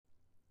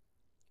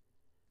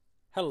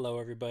Hello,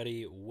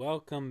 everybody.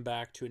 Welcome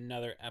back to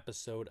another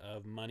episode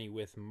of Money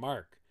with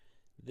Mark.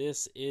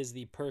 This is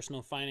the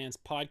personal finance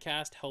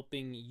podcast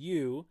helping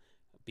you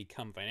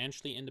become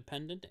financially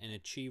independent and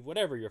achieve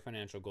whatever your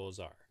financial goals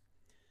are.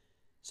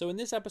 So, in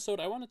this episode,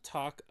 I want to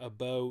talk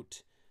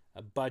about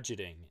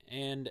budgeting,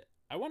 and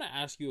I want to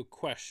ask you a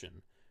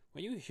question.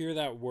 When you hear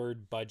that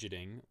word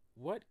budgeting,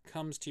 what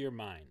comes to your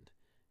mind?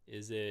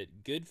 Is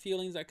it good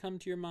feelings that come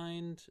to your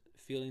mind?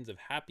 Feelings of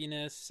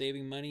happiness,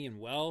 saving money, and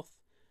wealth?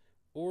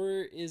 Or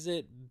is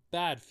it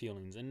bad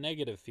feelings and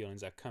negative feelings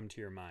that come to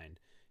your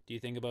mind? Do you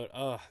think about,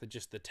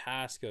 just the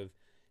task of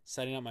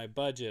setting up my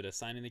budget,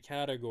 assigning the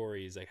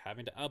categories, like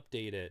having to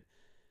update it?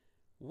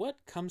 What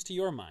comes to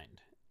your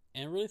mind?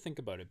 And really think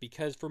about it,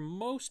 because for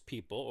most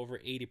people, over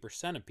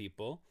 80% of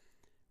people,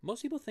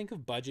 most people think of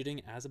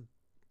budgeting as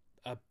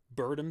a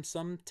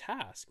burdensome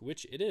task,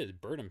 which it is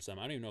burdensome.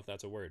 I don't even know if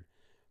that's a word,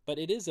 but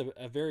it is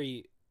a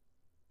very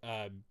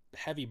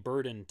heavy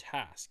burden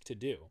task to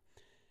do.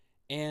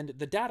 And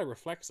the data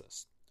reflects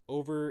this.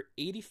 Over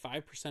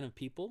 85% of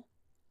people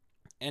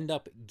end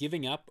up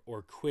giving up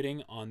or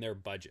quitting on their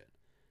budget.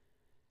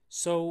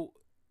 So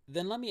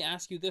then let me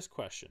ask you this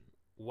question.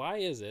 Why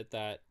is it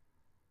that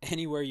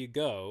anywhere you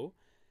go,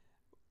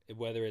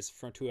 whether it's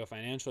to a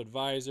financial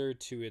advisor,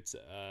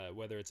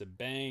 whether it's a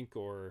bank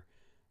or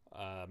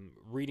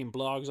reading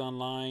blogs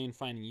online,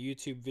 finding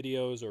YouTube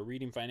videos, or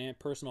reading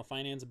personal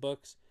finance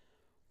books,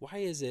 why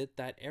is it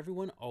that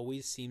everyone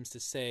always seems to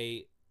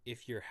say,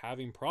 if you're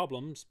having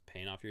problems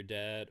paying off your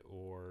debt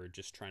or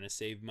just trying to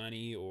save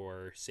money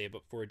or save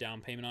up for a down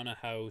payment on a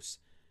house,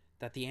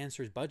 that the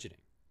answer is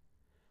budgeting?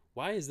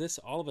 Why is this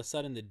all of a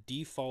sudden the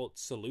default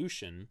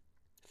solution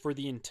for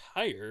the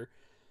entire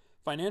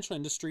financial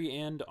industry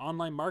and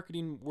online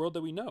marketing world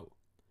that we know?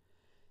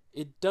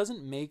 It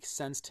doesn't make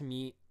sense to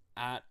me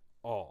at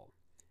all.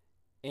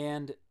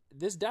 And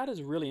this data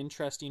is really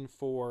interesting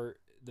for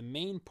the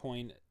main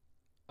point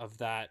of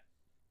that.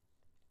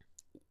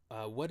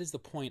 What is the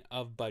point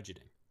of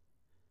budgeting?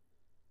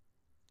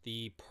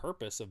 The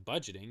purpose of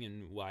budgeting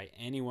and why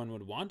anyone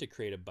would want to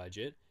create a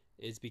budget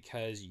is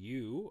because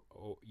you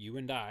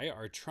and I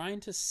are trying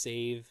to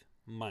save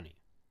money.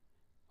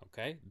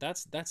 Okay?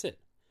 That's it.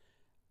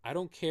 I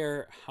don't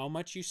care how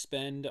much you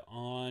spend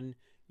on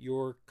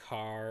your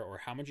car or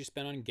how much you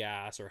spend on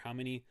gas or how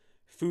many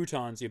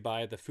futons you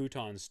buy at the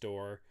futon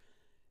store.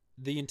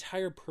 The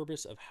entire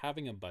purpose of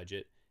having a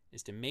budget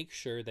is to make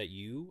sure that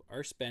you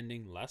are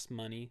spending less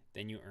money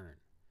than you earn.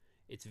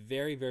 It's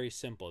very, very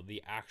simple,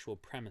 the actual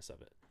premise of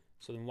it.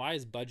 So then why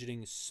is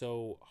budgeting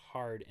so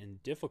hard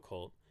and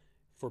difficult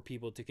for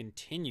people to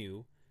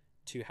continue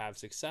to have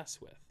success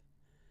with?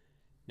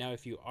 Now,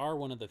 if you are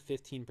one of the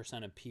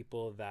 15% of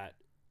people that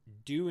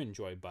do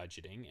enjoy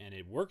budgeting and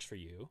it works for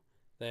you,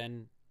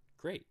 then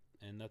great.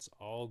 And that's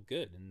all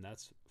good. And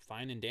that's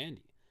fine and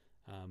dandy.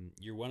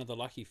 You're one of the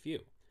lucky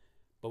few.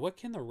 But what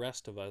can the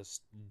rest of us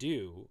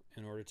do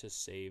in order to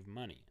save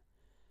money?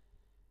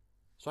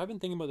 So I've been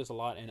thinking about this a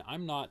lot, and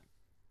I'm not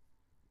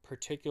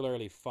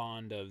particularly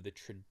fond of the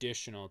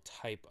traditional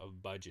type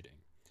of budgeting.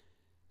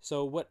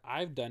 So what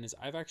I've done is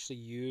I've actually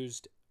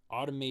used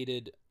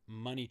automated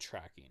money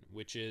tracking,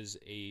 which is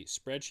a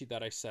spreadsheet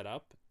that I set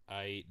up.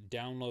 I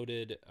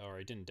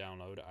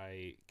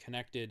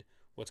connected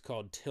what's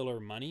called Tiller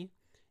Money,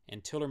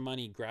 and Tiller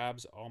Money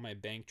grabs all my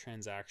bank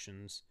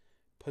transactions,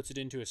 puts it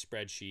into a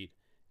spreadsheet,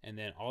 and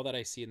then all that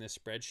I see in this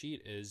spreadsheet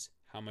is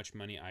how much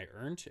money I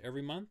earned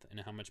every month and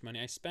how much money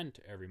I spent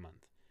every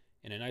month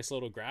in a nice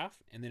little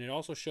graph. And then it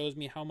also shows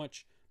me how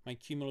much my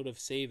cumulative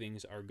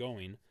savings are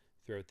going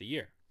throughout the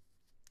year.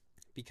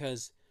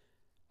 Because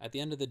at the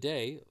end of the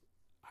day,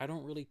 I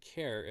don't really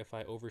care if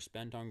I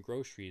overspent on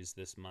groceries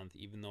this month,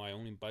 even though I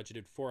only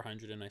budgeted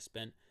 $400 and I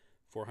spent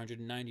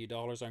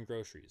 $490 on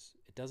groceries.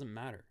 It doesn't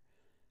matter.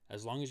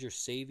 As long as you're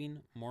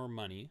saving more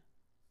money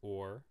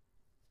or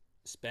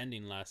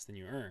spending less than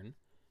you earn,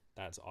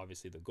 that's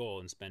obviously the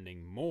goal, and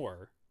saving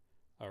more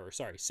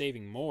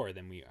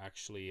than we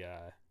actually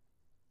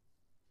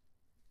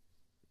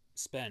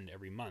spend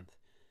every month.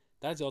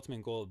 That's the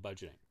ultimate goal of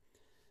budgeting.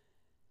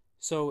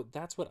 So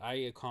that's what I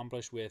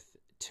accomplished with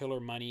Tiller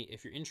Money.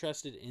 If you're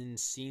interested in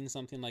seeing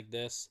something like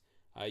this,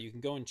 you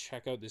can go and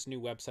check out this new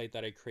website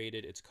that I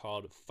created. It's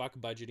called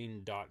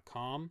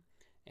fuckbudgeting.com,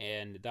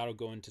 and that'll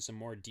go into some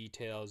more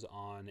details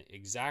on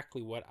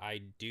exactly what I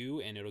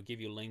do, and it'll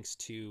give you links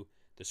to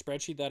the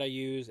spreadsheet that I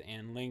use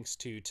and links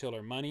to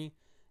Tiller Money,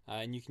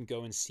 and you can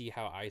go and see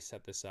how I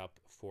set this up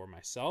for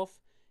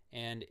myself.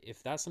 And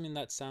if that's something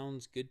that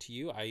sounds good to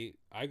you,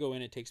 I go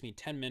in, it takes me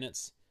 10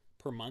 minutes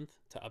per month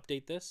to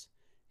update this,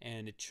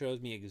 and it shows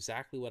me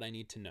exactly what I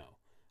need to know.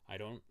 I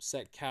don't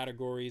set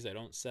categories, I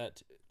don't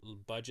set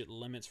budget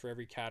limits for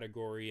every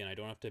category, and I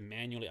don't have to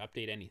manually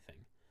update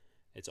anything.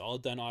 It's all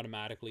done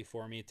automatically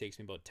for me. It takes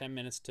me about 10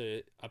 minutes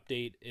to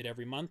update it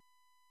every month.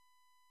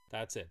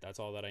 That's it. That's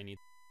all that I need.